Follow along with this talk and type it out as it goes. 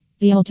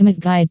The ultimate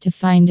guide to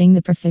finding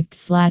the perfect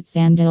flat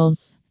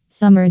sandals.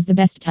 Summer is the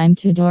best time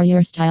to adore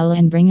your style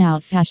and bring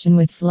out fashion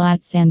with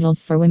flat sandals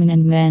for women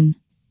and men.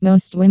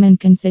 Most women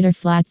consider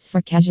flats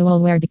for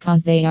casual wear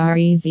because they are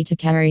easy to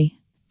carry.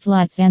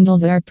 Flat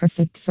sandals are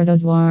perfect for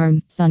those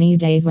warm, sunny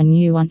days when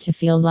you want to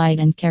feel light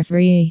and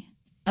carefree.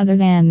 Other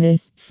than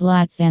this,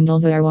 flat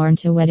sandals are worn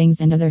to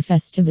weddings and other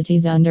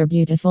festivities under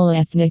beautiful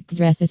ethnic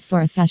dresses for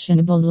a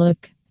fashionable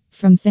look.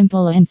 From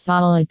simple and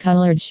solid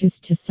colored shoes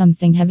to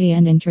something heavy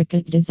and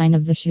intricate design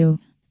of the shoe.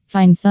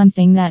 Find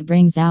something that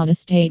brings out a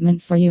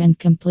statement for you and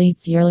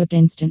completes your look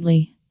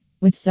instantly.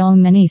 With so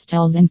many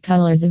styles and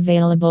colors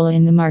available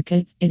in the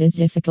market, it is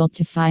difficult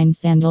to find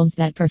sandals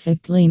that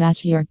perfectly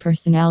match your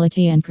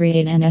personality and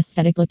create an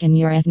aesthetic look in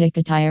your ethnic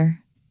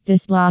attire.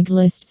 This blog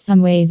lists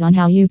some ways on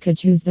how you could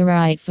choose the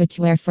right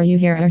footwear for you.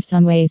 Here are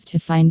some ways to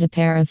find a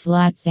pair of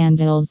flat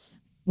sandals.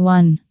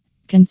 1.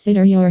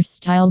 Consider your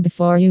style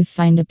before you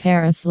find a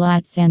pair of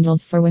flat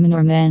sandals for women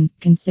or men.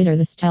 Consider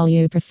the style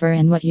you prefer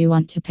and what you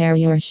want to pair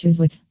your shoes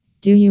with.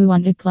 Do you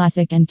want a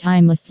classic and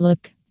timeless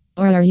look?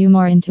 Or are you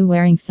more into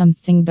wearing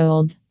something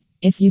bold?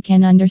 If you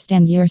can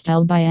understand your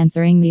style by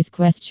answering these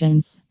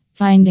questions,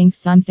 finding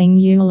something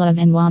you love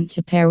and want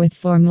to pair with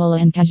formal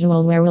and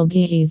casual wear will be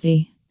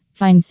easy.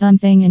 Find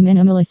something in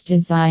minimalist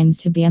designs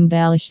to be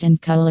embellished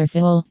and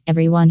colorful.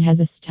 Everyone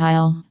has a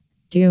style.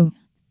 2.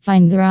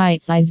 Find the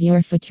right size.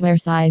 Your footwear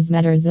size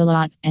matters a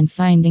lot, and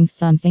finding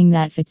something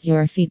that fits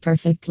your feet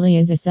perfectly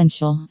is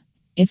essential.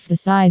 If the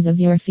size of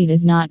your feet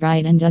is not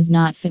right and does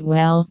not fit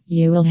well,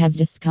 you will have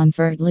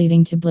discomfort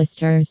leading to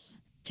blisters.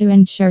 To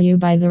ensure you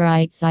buy the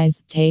right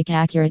size, take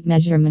accurate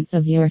measurements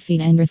of your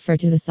feet and refer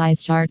to the size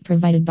chart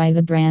provided by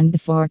the brand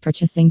before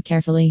purchasing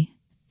carefully.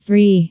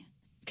 3.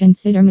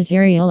 Consider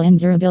material and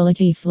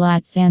durability.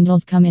 Flat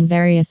sandals come in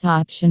various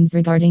options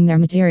regarding their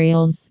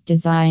materials,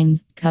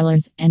 designs,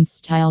 colors, and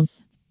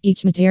styles.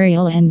 Each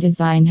material and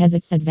design has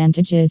its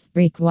advantages,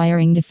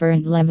 requiring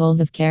different levels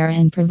of care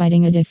and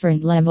providing a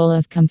different level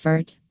of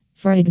comfort.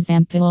 For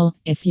example,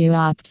 if you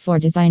opt for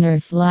designer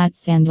flat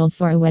sandals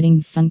for a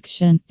wedding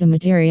function, the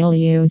material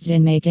used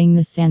in making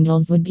the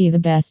sandals would be the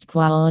best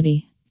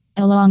quality.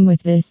 Along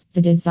with this,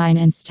 the design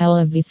and style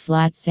of these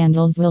flat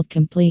sandals will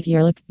complete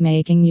your look,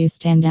 making you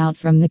stand out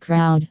from the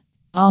crowd.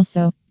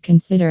 Also,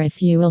 consider if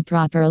you will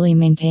properly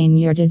maintain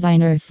your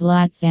designer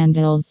flat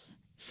sandals.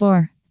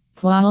 4.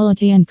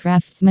 Quality and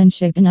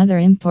craftsmanship. Another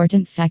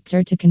important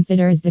factor to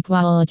consider is the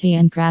quality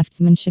and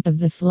craftsmanship of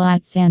the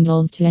flat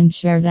sandals to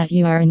ensure that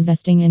you are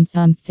investing in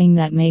something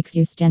that makes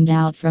you stand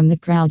out from the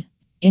crowd.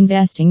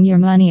 Investing your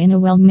money in a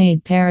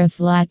well-made pair of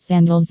flat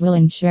sandals will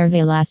ensure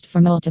they last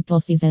for multiple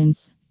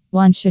seasons.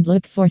 One should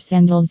look for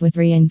sandals with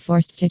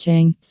reinforced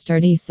stitching,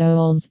 sturdy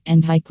soles,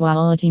 and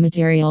high-quality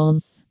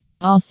materials.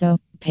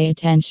 Also, pay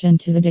attention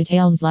to the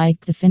details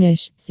like the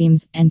finish,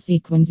 seams, and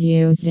sequins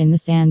used in the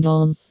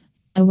sandals.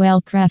 A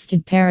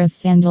well-crafted pair of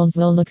sandals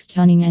will look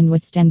stunning and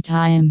withstand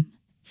time.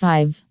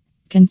 5.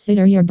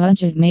 Consider your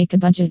budget. Make a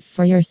budget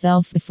for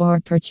yourself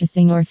before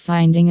purchasing or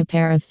finding a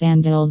pair of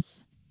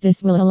sandals.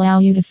 This will allow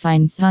you to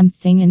find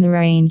something in the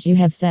range you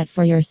have set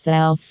for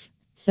yourself.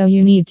 So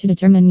you need to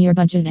determine your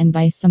budget and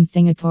buy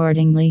something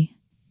accordingly.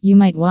 You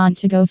might want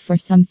to go for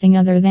something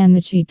other than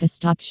the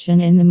cheapest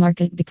option in the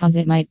market because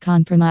it might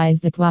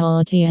compromise the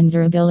quality and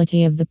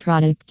durability of the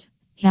product.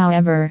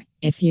 However,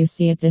 if you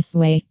see it this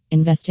way,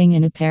 investing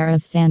in a pair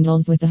of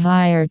sandals with a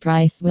higher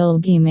price will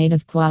be made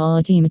of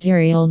quality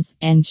materials,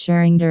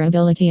 ensuring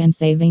durability and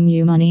saving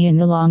you money in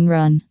the long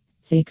run.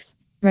 6.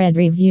 Read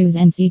reviews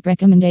and seek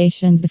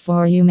recommendations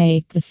before you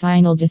make the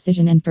final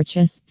decision and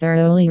purchase.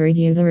 Thoroughly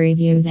review the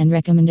reviews and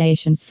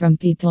recommendations from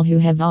people who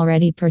have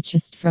already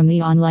purchased from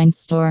the online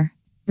store.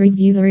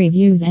 Review the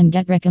reviews and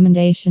get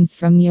recommendations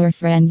from your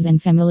friends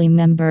and family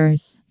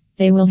members.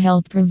 They will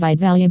help provide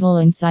valuable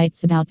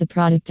insights about the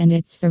product and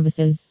its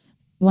services.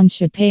 One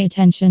should pay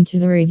attention to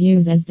the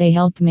reviews as they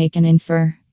help make an infer.